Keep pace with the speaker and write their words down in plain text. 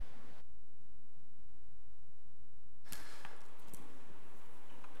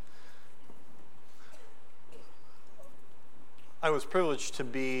I was privileged to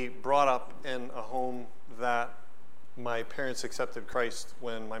be brought up in a home that my parents accepted Christ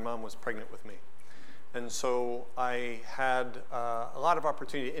when my mom was pregnant with me. And so I had a lot of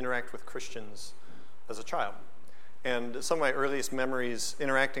opportunity to interact with Christians as a child. And some of my earliest memories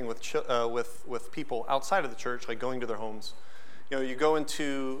interacting with people outside of the church, like going to their homes. You know, you go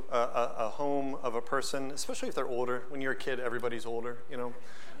into a home of a person, especially if they're older. When you're a kid, everybody's older, you know.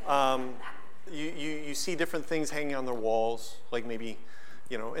 You see different things hanging on their walls, like maybe,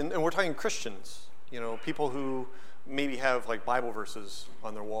 you know, and we're talking Christians, you know, people who maybe have like Bible verses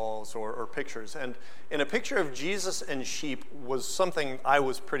on their walls or pictures. And a picture of Jesus and sheep was something I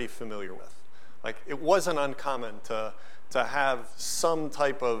was pretty familiar with. Like, it wasn't uncommon to have some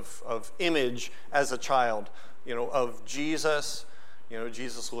type of image as a child, you know, of Jesus, you know,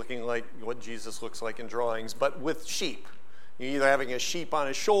 Jesus looking like what Jesus looks like in drawings, but with sheep. You're either having a sheep on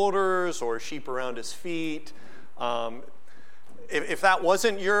his shoulders or a sheep around his feet. If that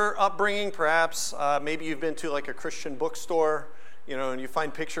wasn't your upbringing, perhaps maybe you've been to like a Christian bookstore, you know, and you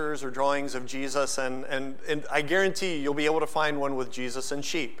find pictures or drawings of Jesus, and I guarantee you'll be able to find one with Jesus and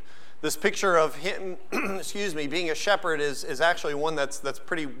sheep. This picture of him, being a shepherd is actually one that's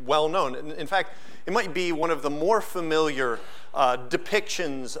pretty well known. In fact, it might be one of the more familiar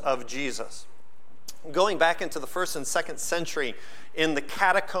depictions of Jesus. Going back into the 1st and 2nd century, in the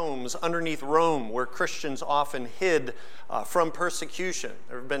catacombs underneath Rome, where Christians often hid from persecution,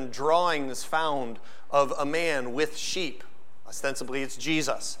 there have been drawings found of a man with sheep. Ostensibly, it's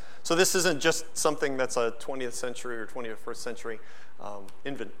Jesus. So this isn't just something that's a 20th century or 21st century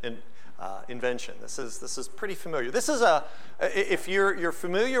invention. This is pretty familiar. This is if you're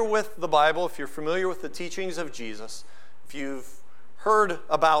familiar with the Bible, if you're familiar with the teachings of Jesus, if you've heard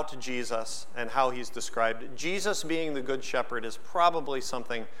about Jesus and how he's described, Jesus being the Good Shepherd is probably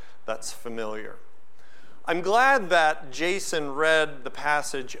something that's familiar. I'm glad that Jason read the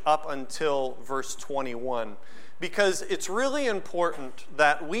passage up until verse 21, because it's really important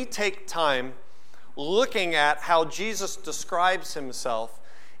that we take time looking at how Jesus describes himself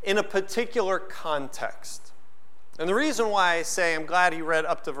in a particular context. And the reason why I say I'm glad he read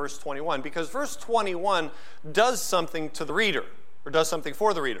up to verse 21, because verse 21 does something to the reader, or does something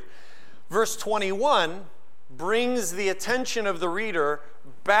for the reader. Verse 21 brings the attention of the reader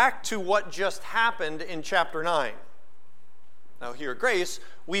back to what just happened in chapter 9. Now here at Grace,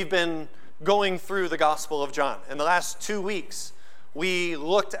 we've been going through the Gospel of John. In the last 2 weeks, we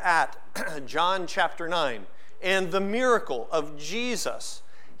looked at John chapter 9 and the miracle of Jesus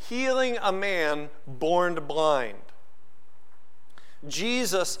healing a man born blind.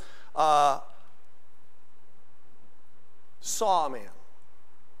 Jesus saw a man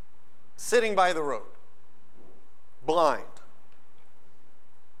sitting by the road, blind.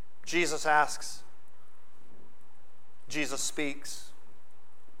 Jesus asks, Jesus speaks,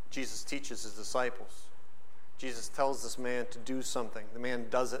 Jesus teaches his disciples. Jesus tells this man to do something. The man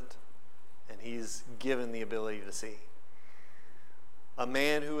does it, and he's given the ability to see. A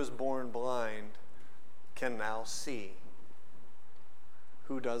man who was born blind can now see.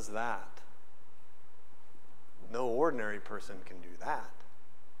 Who does that? No ordinary person can do that.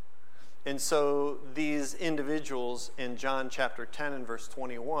 And so these individuals in John chapter 10 and verse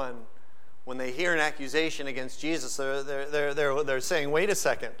 21, when they hear an accusation against Jesus, they're saying, wait a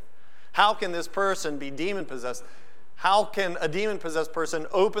second. How can this person be demon-possessed? How can a demon-possessed person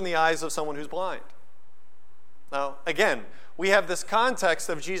open the eyes of someone who's blind? Now, again, we have this context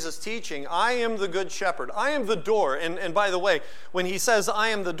of Jesus teaching, I am the good shepherd. I am the door. And by the way, when he says, I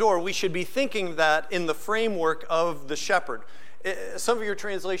am the door, we should be thinking that in the framework of the shepherd. Some of your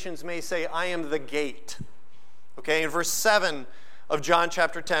translations may say, I am the gate. Okay, in verse 7 of John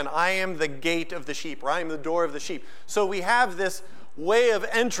chapter 10, I am the gate of the sheep, or I am the door of the sheep. So we have this way of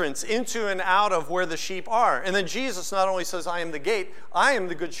entrance into and out of where the sheep are. And then Jesus not only says, I am the gate, I am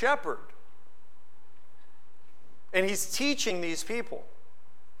the good shepherd. And he's teaching these people.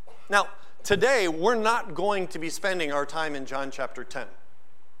 Now, today, we're not going to be spending our time in John chapter 10.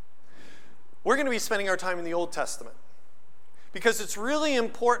 We're going to be spending our time in the Old Testament. Because it's really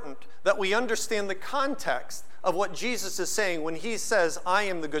important that we understand the context of what Jesus is saying when he says, I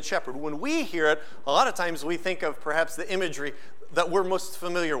am the good shepherd. When we hear it, a lot of times we think of perhaps the imagery that we're most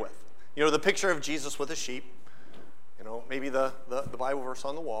familiar with. You know, the picture of Jesus with a sheep. You know, maybe the Bible verse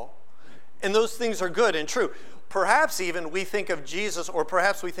on the wall. And those things are good and true. Perhaps even we think of Jesus, or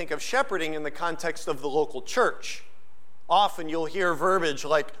perhaps we think of shepherding in the context of the local church. Often you'll hear verbiage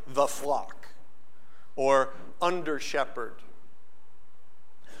like the flock or under shepherd.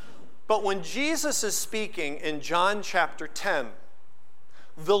 But when Jesus is speaking in John chapter 10,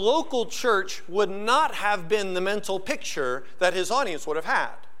 the local church would not have been the mental picture that his audience would have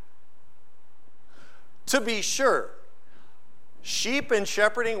had. To be sure, sheep and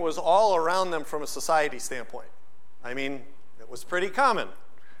shepherding was all around them from a society standpoint. I mean, it was pretty common.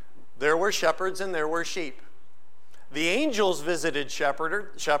 There were shepherds and there were sheep. The angels visited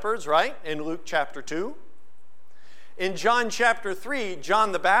shepherds, right, in Luke chapter 2. In John chapter 3,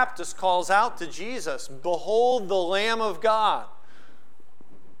 John the Baptist calls out to Jesus, "Behold the Lamb of God."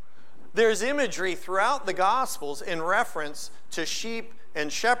 There's imagery throughout the Gospels in reference to sheep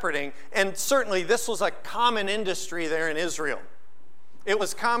and shepherding, and certainly this was a common industry there in Israel. It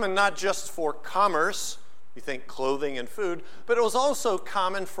was common not just for commerce, you think clothing and food, but it was also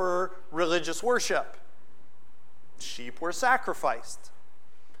common for religious worship. Sheep were sacrificed.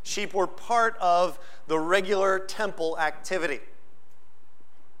 Sheep were part of the regular temple activity.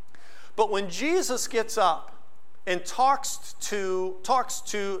 But when Jesus gets up and talks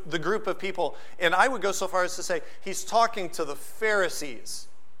to the group of people, and I would go so far as to say he's talking to the Pharisees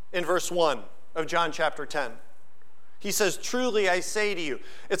in verse 1 of John chapter 10. He says, "Truly I say to you."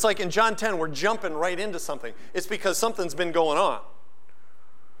 It's like in John 10, we're jumping right into something. It's because something's been going on.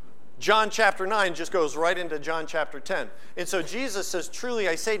 John chapter 9 just goes right into John chapter 10. And so Jesus says, "Truly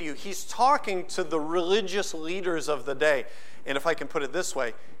I say to you," he's talking to the religious leaders of the day. And if I can put it this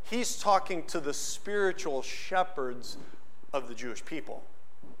way, he's talking to the spiritual shepherds of the Jewish people.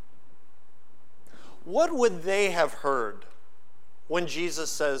 What would they have heard when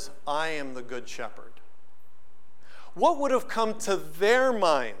Jesus says, "I am the good shepherd"? What would have come to their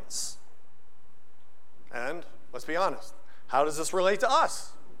minds? And let's be honest, how does this relate to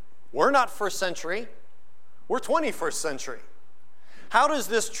us? We're not first century. We're 21st century. How does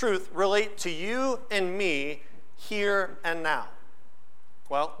this truth relate to you and me here and now?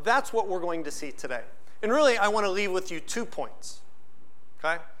 Well, that's what we're going to see today. And really, I want to leave with you 2 points.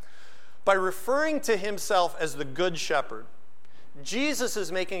 Okay? By referring to himself as the Good Shepherd, Jesus is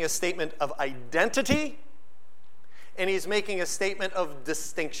making a statement of identity, and he's making a statement of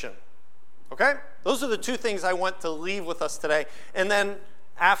distinction. Okay? Those are the 2 things I want to leave with us today. And then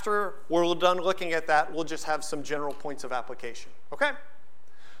after we're done looking at that, we'll just have some general points of application. Okay?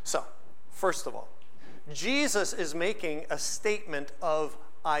 So, first of all, Jesus is making a statement of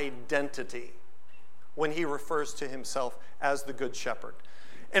identity when he refers to himself as the Good Shepherd.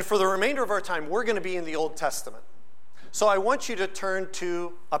 And for the remainder of our time, we're going to be in the Old Testament. So I want you to turn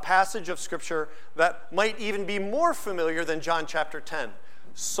to a passage of Scripture that might even be more familiar than John chapter 10,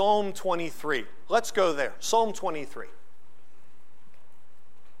 Psalm 23. Let's go there, Psalm 23.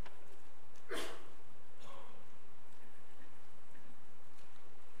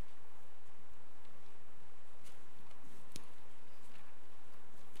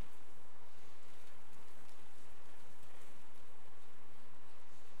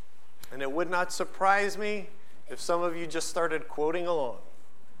 And it would not surprise me if some of you just started quoting along,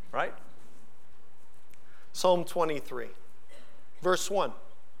 right? Psalm 23, verse 1.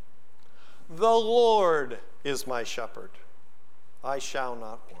 "The Lord is my shepherd, I shall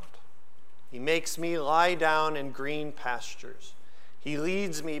not want. He makes me lie down in green pastures. He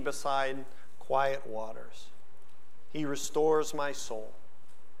leads me beside quiet waters. He restores my soul.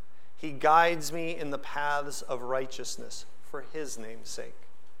 He guides me in the paths of righteousness for his name's sake.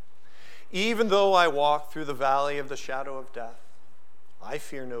 Even though I walk through the valley of the shadow of death, I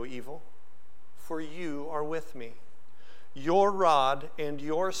fear no evil, for you are with me. Your rod and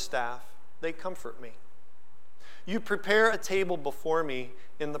your staff, they comfort me. You prepare a table before me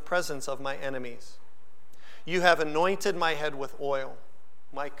in the presence of my enemies. You have anointed my head with oil.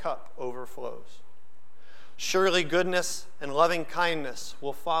 My cup overflows. Surely goodness and loving kindness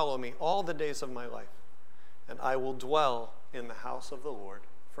will follow me all the days of my life, and I will dwell in the house of the Lord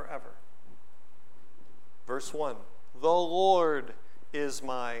forever." Verse 1, "The Lord is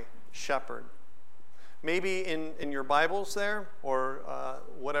my shepherd." Maybe in your Bibles there, or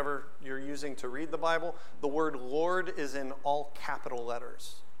whatever you're using to read the Bible, the word Lord is in all capital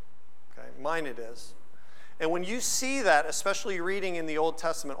letters. Okay, mine it is. And when you see that, especially reading in the Old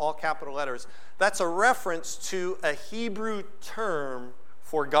Testament, all capital letters, that's a reference to a Hebrew term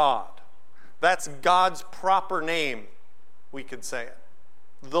for God. That's God's proper name, we could say it.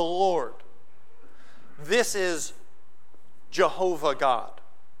 The Lord. This is Jehovah God.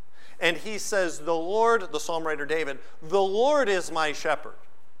 And he says, the Lord, the psalm writer David, "The Lord is my shepherd."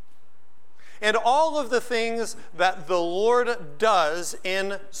 And all of the things that the Lord does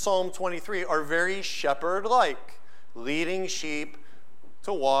in Psalm 23 are very shepherd-like. Leading sheep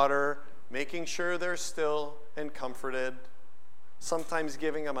to water, making sure they're still and comforted, sometimes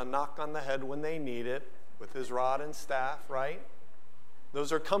giving them a knock on the head when they need it with his rod and staff, right?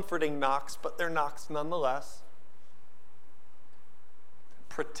 Those are comforting knocks, but they're knocks nonetheless.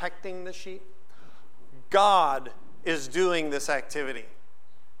 Protecting the sheep. God is doing this activity.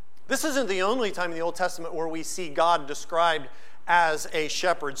 This isn't the only time in the Old Testament where we see God described as a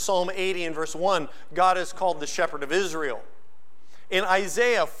shepherd. Psalm 80 and verse 1, God is called the shepherd of Israel. In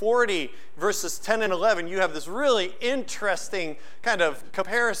Isaiah 40, verses 10 and 11, you have this really interesting kind of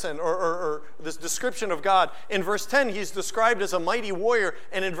comparison or this description of God. In verse 10, he's described as a mighty warrior,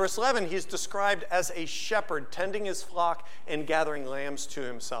 and in verse 11, he's described as a shepherd tending his flock and gathering lambs to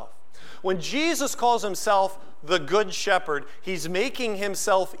himself. When Jesus calls himself the good shepherd, he's making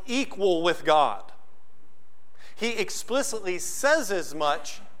himself equal with God. He explicitly says as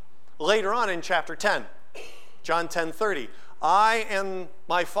much later on in chapter 10, John 10:30. I and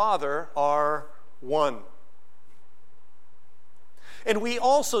my Father are one. And we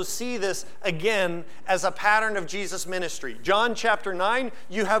also see this again as a pattern of Jesus' ministry. John chapter 9,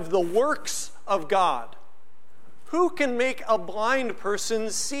 you have the works of God. Who can make a blind person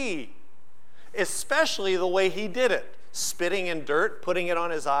see? Especially the way he did it. Spitting in dirt, putting it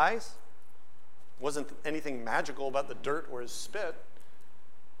on his eyes. Wasn't anything magical about the dirt or his spit.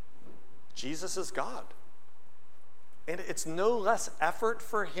 Jesus is God. And it's no less effort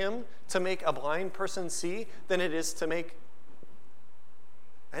for him to make a blind person see than it is to make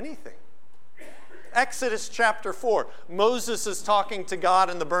anything. Exodus chapter 4. Moses is talking to God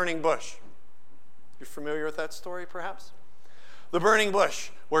in the burning bush. You're familiar with that story, perhaps? The burning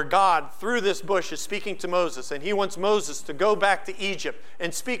bush, where God, through this bush, is speaking to Moses, and he wants Moses to go back to Egypt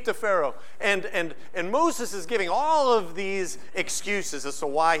and speak to Pharaoh. And Moses is giving all of these excuses as to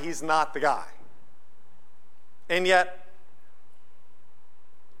why he's not the guy. And yet,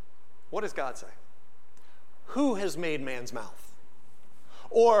 what does God say? Who has made man's mouth?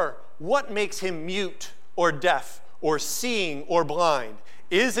 Or what makes him mute or deaf or seeing or blind?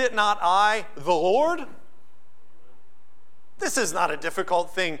 Is it not I, the Lord? This is not a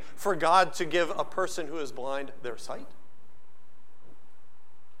difficult thing for God to give a person who is blind their sight.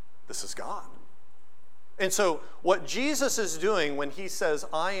 This is God. And so what Jesus is doing when he says,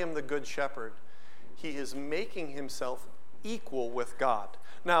 I am the good shepherd, he is making himself equal with God.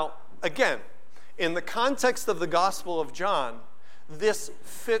 Now, again, in the context of the Gospel of John, this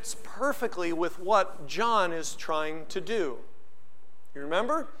fits perfectly with what John is trying to do. You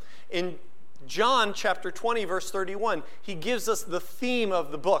remember? In John chapter 20, verse 31, he gives us the theme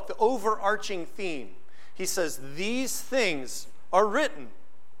of the book, the overarching theme. He says, these things are written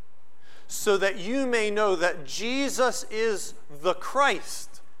so that you may know that Jesus is the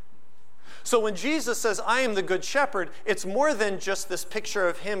Christ. So when Jesus says, I am the good shepherd, it's more than just this picture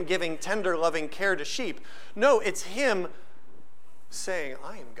of him giving tender, loving care to sheep. No, it's him saying,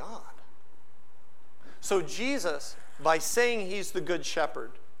 I am God. So Jesus, by saying he's the good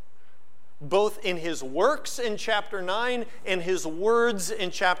shepherd, both in his works in chapter 9 and his words in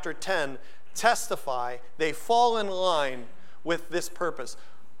chapter 10, testify, they fall in line with this purpose,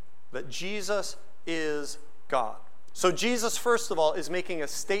 that Jesus is God. So Jesus, first of all, is making a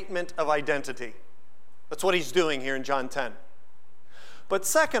statement of identity. That's what he's doing here in John 10. But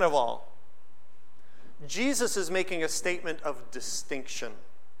second of all, Jesus is making a statement of distinction.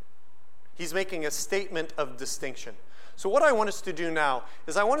 He's making a statement of distinction. So what I want us to do now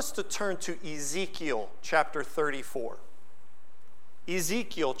is I want us to turn to Ezekiel chapter 34.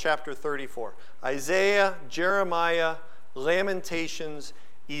 Ezekiel chapter 34. Isaiah, Jeremiah, Lamentations,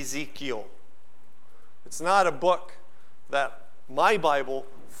 Ezekiel. It's not a book that my Bible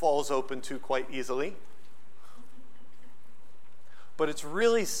falls open to quite easily, but it's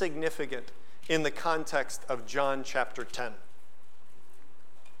really significant in the context of John chapter 10.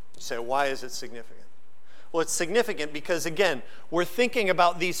 You say, why is it significant? Well, it's significant because, again, we're thinking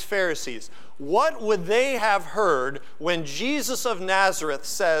about these Pharisees. What would they have heard when Jesus of Nazareth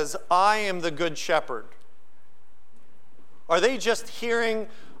says, I am the good shepherd? Are they just hearing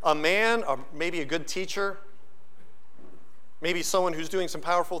a man, or maybe a good teacher, maybe someone who's doing some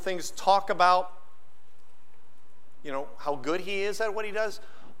powerful things, talk about, how good he is at what he does?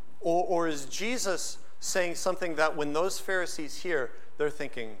 Or is Jesus saying something that when those Pharisees hear, they're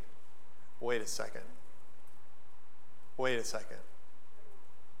thinking, wait a second.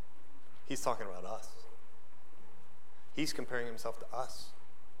 He's talking about us. He's comparing himself to us.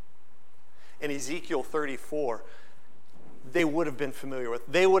 In Ezekiel 34, they would have been familiar with.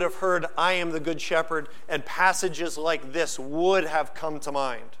 They would have heard, I am the good shepherd, and passages like this would have come to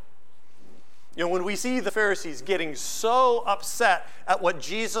mind. When we see the Pharisees getting so upset at what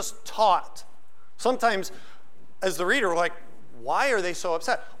Jesus taught, sometimes as the reader, we're like, why are they so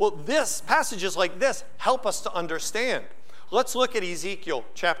upset? Well, passages like this help us to understand. let's look at Ezekiel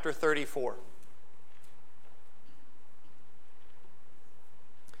chapter 34.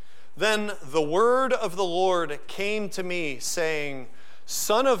 Then the word of the Lord came to me, saying,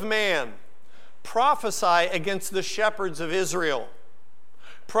 Son of man, prophesy against the shepherds of Israel.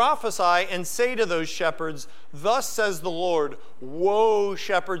 Prophesy and say to those shepherds, Thus says the Lord, Woe,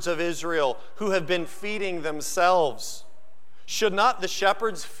 shepherds of Israel, who have been feeding themselves. Should not the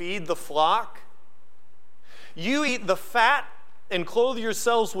shepherds feed the flock? You eat the fat and clothe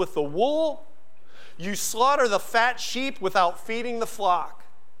yourselves with the wool. You slaughter the fat sheep without feeding the flock.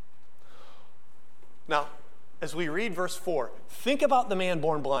 Now, as we read verse 4, think about the man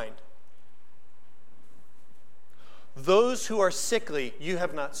born blind. Those who are sickly, you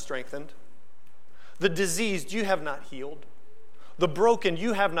have not strengthened. The diseased, you have not healed. The broken,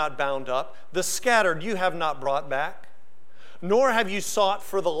 you have not bound up. The scattered, you have not brought back. Nor have you sought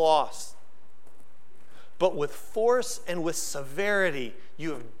for the lost. But with force and with severity,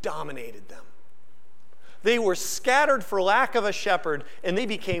 you have dominated them. They were scattered for lack of a shepherd, and they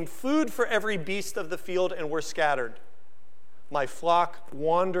became food for every beast of the field and were scattered. My flock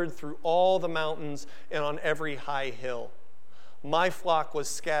wandered through all the mountains and on every high hill. My flock was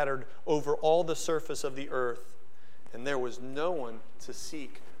scattered over all the surface of the earth, and there was no one to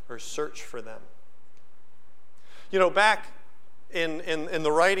seek or search for them. You know, back in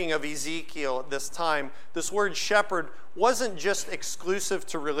the writing of Ezekiel at this time, this word shepherd wasn't just exclusive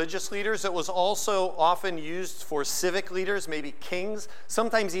to religious leaders. It was also often used for civic leaders, maybe kings,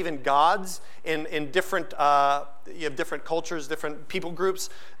 sometimes even gods in different, you have different cultures, different people groups,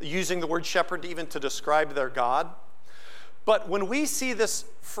 using the word shepherd even to describe their god. But when we see this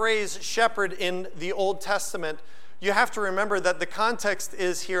phrase shepherd in the Old Testament, you have to remember that the context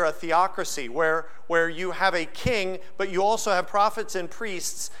is here a theocracy where you have a king, but you also have prophets and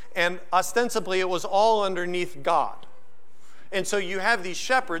priests, and ostensibly it was all underneath God. And so you have these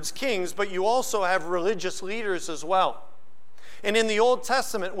shepherds, kings, but you also have religious leaders as well. And in the Old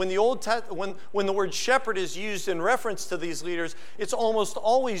Testament, when the word shepherd is used in reference to these leaders, it's almost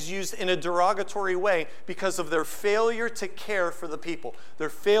always used in a derogatory way because of their failure to care for the people, their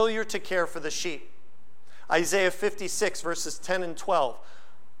failure to care for the sheep. Isaiah 56, verses 10 and 12.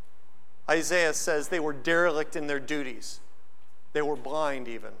 Isaiah says they were derelict in their duties. They were blind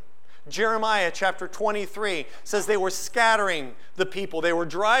even. Jeremiah chapter 23 says they were scattering the people. They were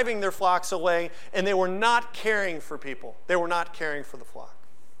driving their flocks away, and they were not caring for people. They were not caring for the flock.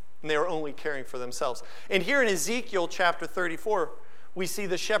 And they were only caring for themselves. And here in Ezekiel chapter 34, we see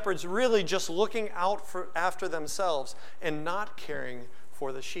the shepherds really just looking out after themselves and not caring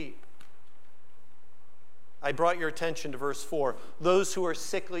for the sheep. I brought your attention to verse 4. Those who are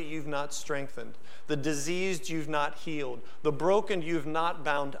sickly you've not strengthened. The diseased you've not healed. The broken you've not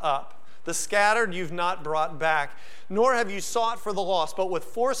bound up. The scattered you've not brought back. Nor have you sought for the lost, but with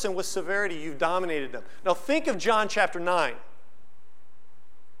force and with severity you've dominated them. Now think of John chapter 9.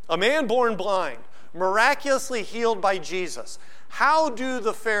 A man born blind, miraculously healed by Jesus. How do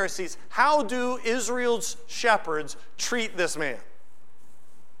the Pharisees, how do Israel's shepherds treat this man?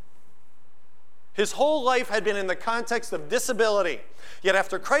 His whole life had been in the context of disability. Yet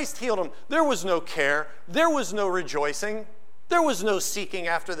after Christ healed him, there was no care. There was no rejoicing. There was no seeking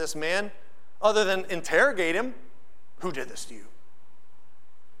after this man other than interrogate him. Who did this to you?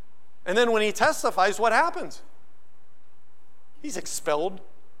 And then when he testifies, what happens? He's expelled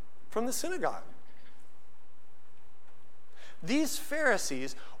from the synagogue. These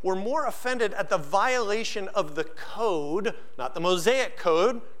Pharisees were more offended at the violation of the code, not the Mosaic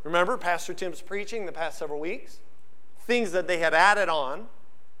code. Remember Pastor Tim's preaching the past several weeks? Things that they had added on.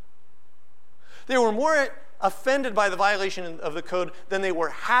 They were more offended by the violation of the code than they were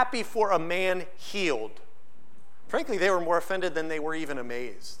happy for a man healed. Frankly, they were more offended than they were even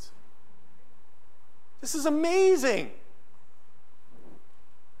amazed. This is amazing.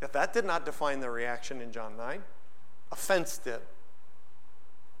 Yet that did not define their reaction in John 9. Offense did.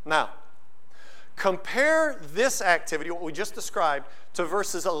 Now, compare this activity, what we just described, to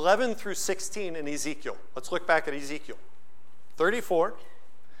verses 11 through 16 in Ezekiel. Let's look back at Ezekiel 34,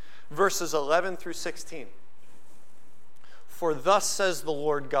 verses 11 through 16. For thus says the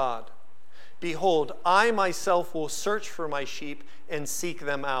Lord God, Behold, I myself will search for my sheep and seek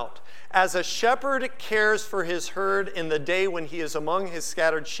them out. As a shepherd cares for his herd in the day when he is among his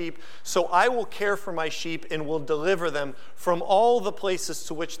scattered sheep, so I will care for my sheep and will deliver them from all the places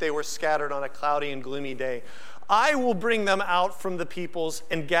to which they were scattered on a cloudy and gloomy day. I will bring them out from the peoples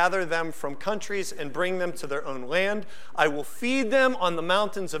and gather them from countries and bring them to their own land. I will feed them on the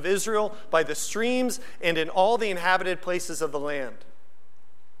mountains of Israel, by the streams, and in all the inhabited places of the land.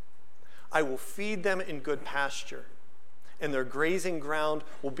 I will feed them in good pasture and their grazing ground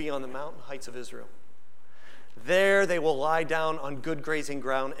will be on the mountain heights of Israel. There they will lie down on good grazing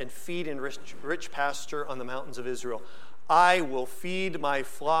ground and feed in rich pasture on the mountains of Israel. I will feed my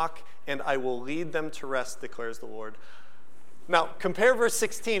flock, and I will lead them to rest, declares the Lord. Now, compare verse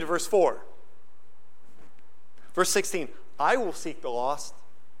 16 to verse 4. Verse 16, I will seek the lost,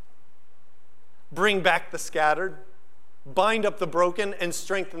 bring back the scattered, bind up the broken, and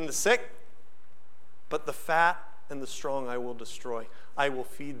strengthen the sick. But the fat and the strong I will destroy. I will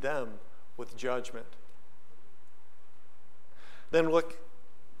feed them with judgment. Then look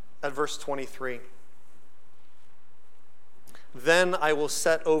at verse 23. Then I will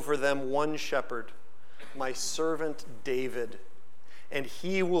set over them one shepherd, my servant David, and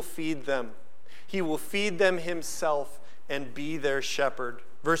he will feed them. He will feed them himself and be their shepherd.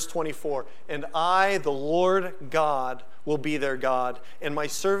 Verse 24, and I, the Lord God, will be their God, and my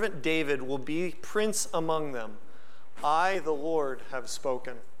servant David will be prince among them. I, the Lord, have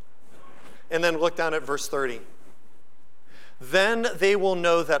spoken. And then look down at verse 30. Then they will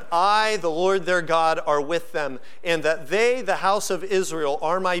know that I, the Lord their God, are with them, and that they, the house of Israel,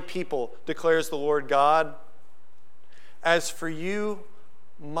 are my people, declares the Lord God. As for you,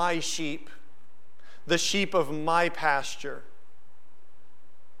 my sheep, the sheep of my pasture,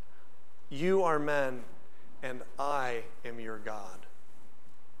 you are men, and I am your God.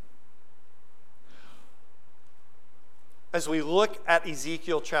 As we look at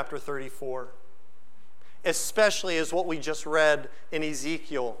Ezekiel chapter 34, especially as what we just read in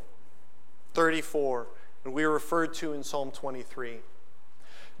Ezekiel 34, and we referred to in Psalm 23.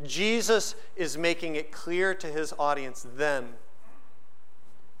 Jesus is making it clear to his audience then,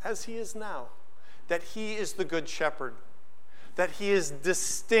 as he is now, that he is the good shepherd, that he is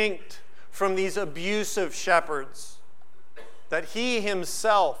distinct from these abusive shepherds, that he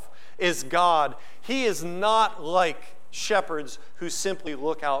himself is God. He is not like shepherds who simply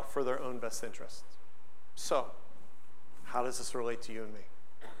look out for their own best interests. So, how does this relate to you and me?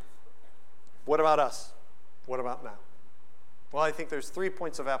 What about us? What about now? Well, I think there's 3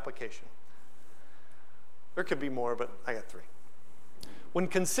 points of application. There could be more, but I got 3. When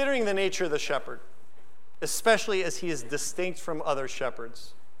considering the nature of the shepherd, especially as he is distinct from other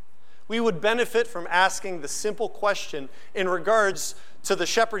shepherds, we would benefit from asking the simple question in regards to the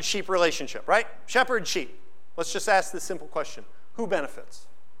shepherd-sheep relationship, right? Shepherd-sheep. Let's just ask this simple question. Who benefits?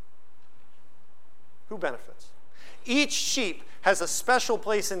 Who benefits? Each sheep has a special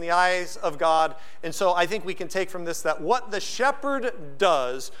place in the eyes of God, and so I think we can take from this that what the shepherd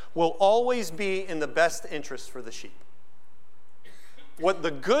does will always be in the best interest for the sheep. What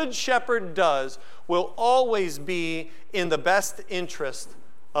the good shepherd does will always be in the best interest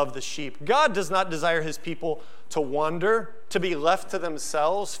of the sheep. God does not desire his people to wander, to be left to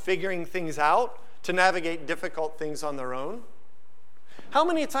themselves, figuring things out, to navigate difficult things on their own. How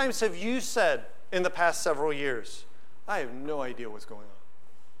many times have you said in the past several years, I have no idea what's going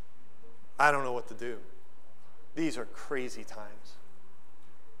on. I don't know what to do. These are crazy times.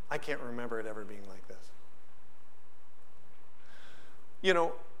 I can't remember it ever being like this. You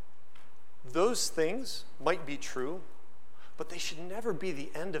know, those things might be true, but they should never be the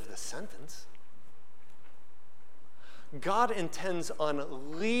end of the sentence. God intends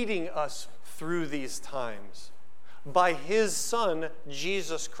on leading us through these times by his Son,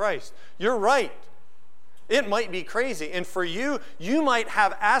 Jesus Christ. You're right. It might be crazy. And for you, you might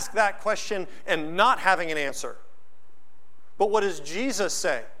have asked that question and not having an answer. But what does Jesus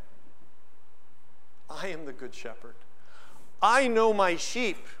say? I am the good shepherd. I know my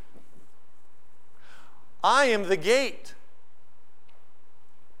sheep. I am the gate.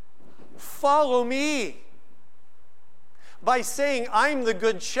 Follow me. By saying, I'm the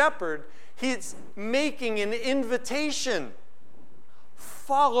good shepherd, he's making an invitation.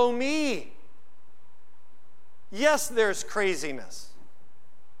 Follow me. Yes, there's craziness.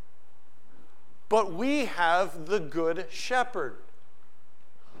 But we have the good shepherd.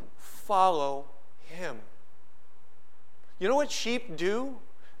 Follow him. You know what sheep do?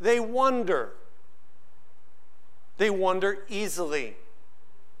 They wander. They wander easily.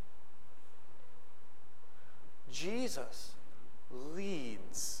 Jesus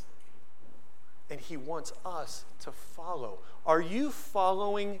leads, and he wants us to follow. Are you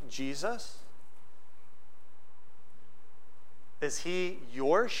following Jesus? Is he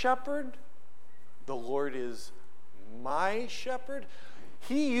your shepherd? The Lord is my shepherd.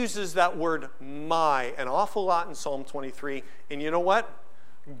 He uses that word my an awful lot in Psalm 23. And you know what?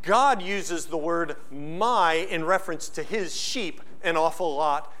 God uses the word my in reference to his sheep an awful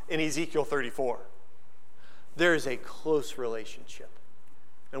lot in Ezekiel 34. There is a close relationship.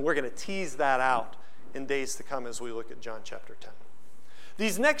 And we're going to tease that out in days to come as we look at John chapter 10.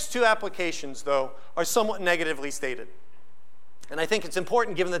 These next two applications, though, are somewhat negatively stated. And I think it's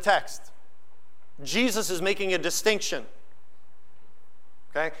important given the text. Jesus is making a distinction.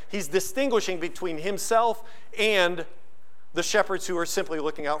 Okay? He's distinguishing between himself and the shepherds who are simply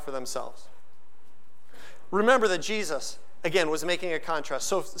looking out for themselves. Remember that Jesus, again, was making a contrast.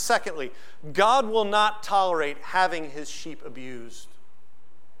 So, secondly, God will not tolerate having his sheep abused.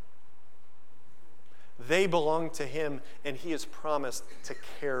 They belong to him, and he has promised to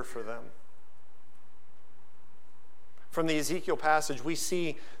care for them. From the Ezekiel passage, we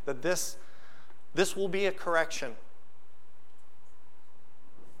see that this will be a correction.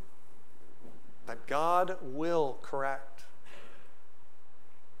 That God will correct.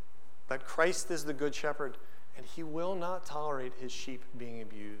 That Christ is the good shepherd, and he will not tolerate his sheep being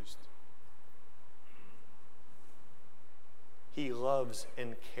abused. He loves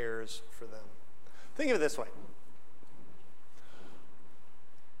and cares for them. Think of it this way.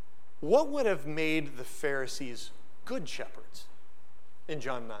 What would have made the Pharisees good shepherds in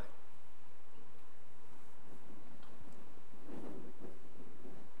John 9?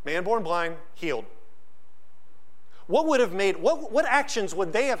 Man born blind, healed. What actions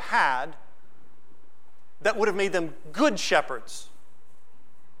would they have had that would have made them good shepherds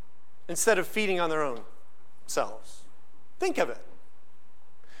instead of feeding on their own selves? Think of it.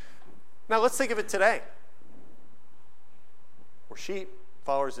 Now let's think of it today. We're sheep,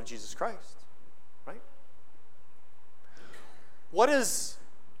 followers of Jesus Christ, right? What does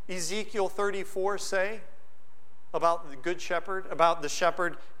Ezekiel 34 say about the good shepherd, about the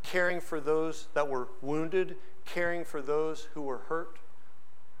shepherd caring for those that were wounded, caring for those who were hurt?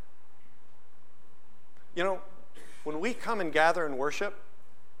 You know, when we come and gather and worship,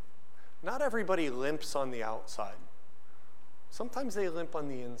 not everybody limps on the outside. Sometimes they limp on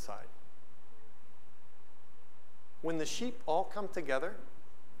the inside. When the sheep all come together,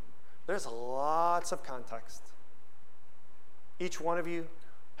 there's lots of context. Each one of you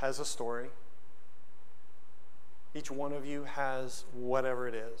has a story. Each one of you has whatever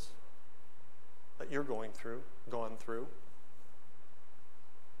it is that you're gone through.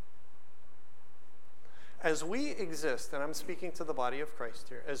 As we exist, and I'm speaking to the body of Christ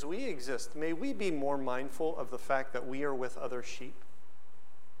here, as we exist, may we be more mindful of the fact that we are with other sheep.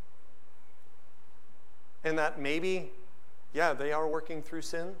 And that maybe, they are working through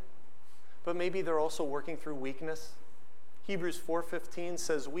sin, but maybe they're also working through weakness. Hebrews 4:15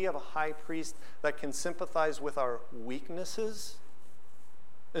 says we have a high priest that can sympathize with our weaknesses.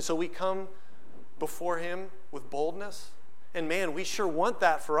 And so we come before him with boldness. And man, we sure want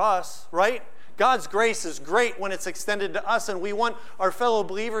that for us, right? God's grace is great when it's extended to us, and we want our fellow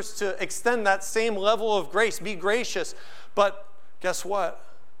believers to extend that same level of grace. Be gracious. But guess what?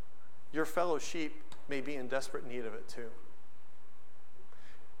 Your fellow sheep may be in desperate need of it too.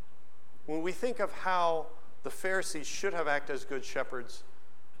 When we think of how the Pharisees should have acted as good shepherds,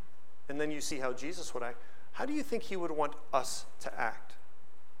 and then you see how Jesus would act, how do you think he would want us to act?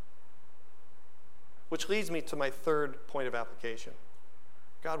 Which leads me to my third point of application.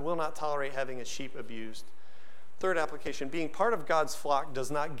 God will not tolerate having his sheep abused. Third application, being part of God's flock does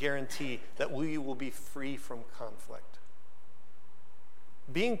not guarantee that we will be free from conflict.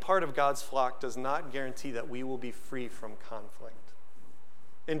 Being part of God's flock does not guarantee that we will be free from conflict.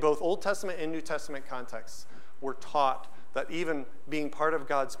 In both Old Testament and New Testament contexts, we're taught that even being part of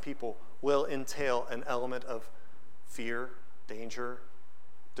God's people will entail an element of fear, danger,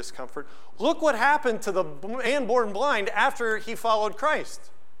 discomfort. Look what happened to the man born blind after he followed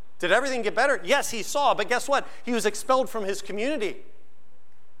Christ. Did everything get better? Yes, he saw, but guess what? He was expelled from his community.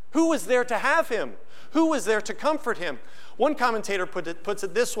 Who was there to have him? Who was there to comfort him? One commentator puts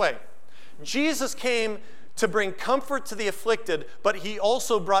it this way. Jesus came to bring comfort to the afflicted, but he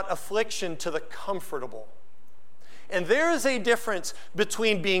also brought affliction to the comfortable. And there is a difference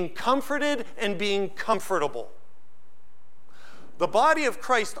between being comforted and being comfortable. The body of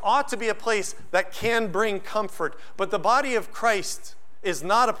Christ ought to be a place that can bring comfort, but the body of Christ is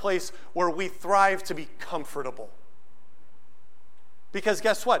not a place where we thrive to be comfortable. Because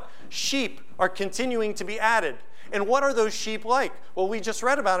guess what? Sheep are continuing to be added. And what are those sheep like? Well, we just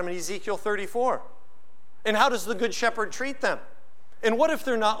read about them in Ezekiel 34. And how does the good shepherd treat them? And what if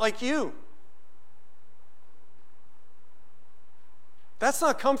they're not like you? That's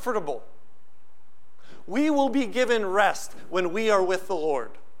not comfortable. We will be given rest when we are with the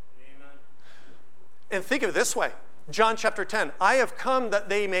Lord. Amen. And think of it this way. John chapter 10, I have come that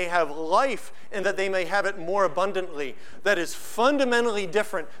they may have life and that they may have it more abundantly. That is fundamentally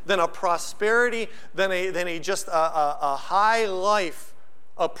different than a prosperity, than a high life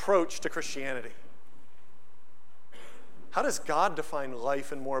approach to Christianity. How does God define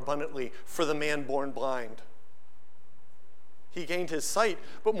life and more abundantly for the man born blind? He gained his sight,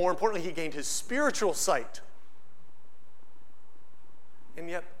 but more importantly, he gained his spiritual sight. And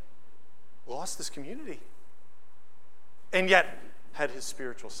yet, lost his community. And yet, had his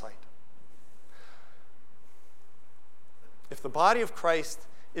spiritual sight. If the body of Christ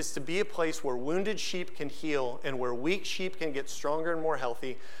is to be a place where wounded sheep can heal and where weak sheep can get stronger and more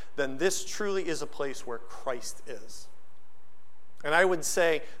healthy, then this truly is a place where Christ is. And I would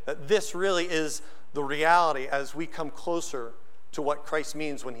say that this really is the reality as we come closer to what Christ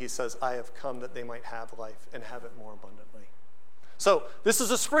means when he says, I have come that they might have life and have it more abundantly. So this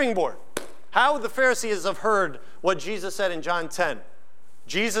is a springboard. How would the Pharisees have heard what Jesus said in John 10?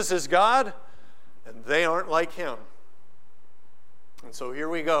 Jesus is God, and they aren't like him. And so here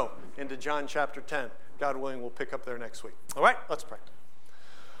we go into John chapter 10. God willing, we'll pick up there next week. All right, let's pray.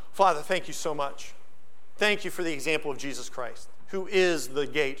 Father, thank you so much. Thank you for the example of Jesus Christ, who is the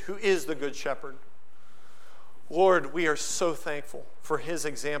gate, who is the good shepherd. Lord, we are so thankful for his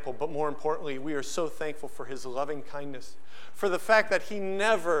example, but more importantly, we are so thankful for his loving kindness, for the fact that he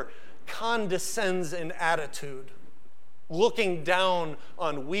never condescends in attitude, looking down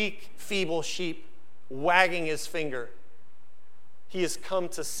on weak, feeble sheep, wagging his finger. He has come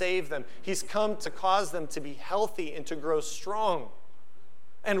to save them. He's come to cause them to be healthy and to grow strong.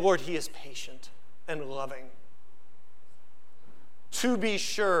 And Lord, he is patient and loving. To be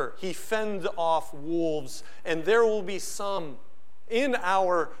sure, he fended off wolves, and there will be some in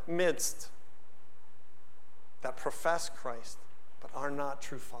our midst that profess Christ, but are not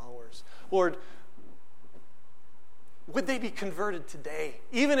true followers. Lord, would they be converted today?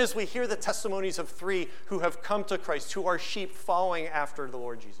 Even as we hear the testimonies of 3 who have come to Christ, who are sheep following after the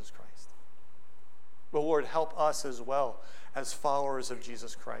Lord Jesus Christ. But Lord, help us as well as followers of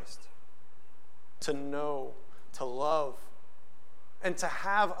Jesus Christ to know, to love, and to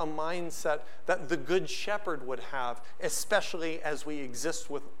have a mindset that the Good Shepherd would have, especially as we exist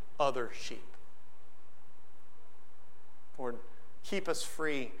with other sheep. Lord, keep us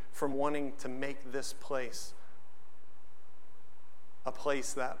free from wanting to make this place a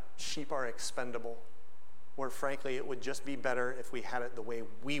place that sheep are expendable, where frankly it would just be better if we had it the way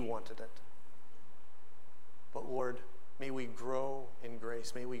we wanted it. But Lord, may we grow in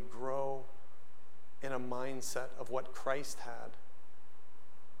grace. May we grow in a mindset of what Christ had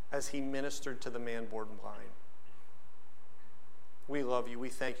as he ministered to the man born blind. We love you. We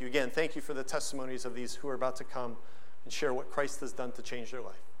thank you. Again, thank you for the testimonies of these who are about to come and share what Christ has done to change their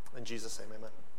life. In Jesus' name, amen.